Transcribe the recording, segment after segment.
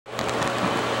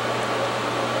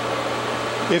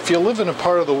If you live in a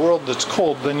part of the world that's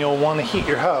cold, then you'll want to heat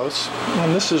your house,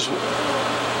 and this is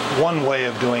one way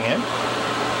of doing it.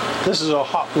 This is a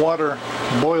hot water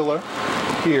boiler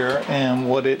here, and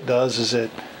what it does is it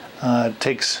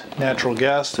takes natural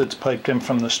gas that's piped in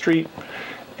from the street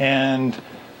and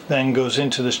then goes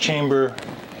into this chamber.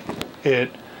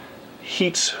 It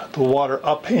heats the water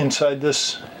up inside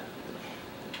this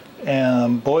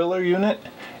boiler unit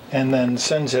and then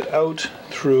sends it out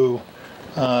through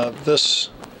this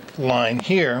line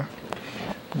here.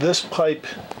 This pipe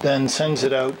then sends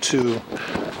it out to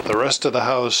the rest of the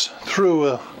house through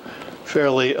a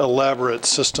fairly elaborate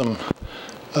system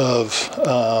of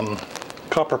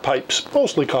copper pipes,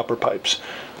 mostly copper pipes.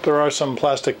 There are some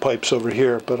plastic pipes over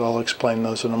here, but I'll explain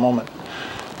those in a moment.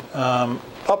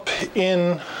 Up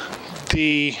in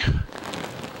the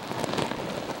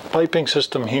piping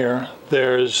system here,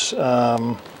 there's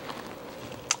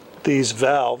these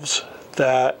valves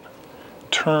that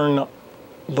turn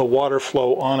the water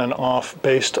flow on and off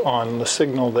based on the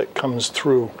signal that comes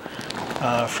through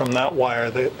from that wire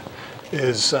that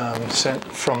is sent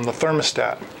from the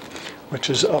thermostat, which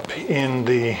is up in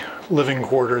the living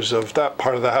quarters of that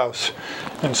part of the house.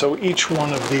 And so each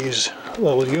one of these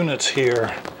little units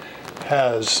here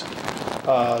has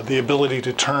the ability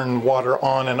to turn water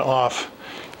on and off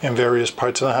in various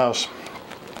parts of the house.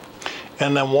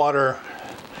 And then water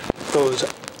goes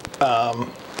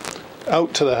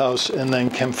out to the house and then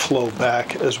can flow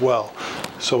back as well.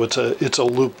 So it's a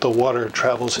loop. The water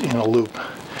travels in a loop.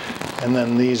 And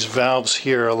then these valves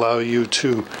here allow you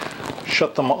to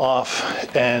shut them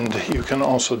off, and you can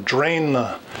also drain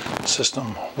the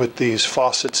system with these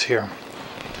faucets here.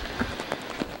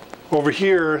 Over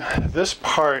here, this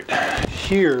part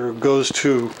here goes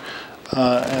to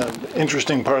an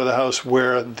interesting part of the house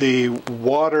where the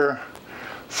water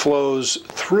flows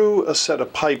through a set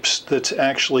of pipes that's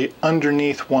actually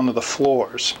underneath one of the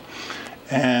floors.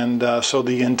 And so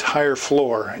the entire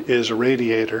floor is a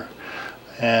radiator.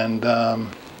 And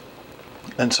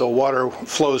so water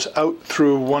flows out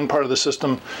through one part of the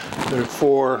system. There are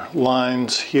 4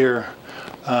 lines here.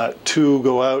 2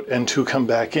 go out and 2 come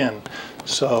back in.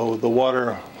 So the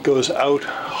water goes out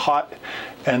hot,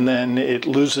 and then it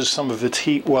loses some of its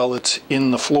heat while it's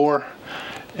in the floor,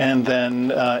 and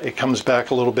then it comes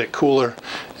back a little bit cooler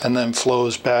and then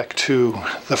flows back to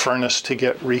the furnace to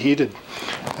get reheated.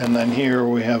 And then here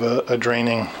we have a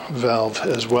draining valve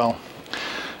as well.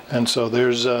 And so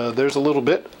there's a little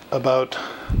bit about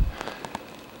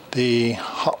the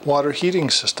hot water heating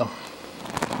system.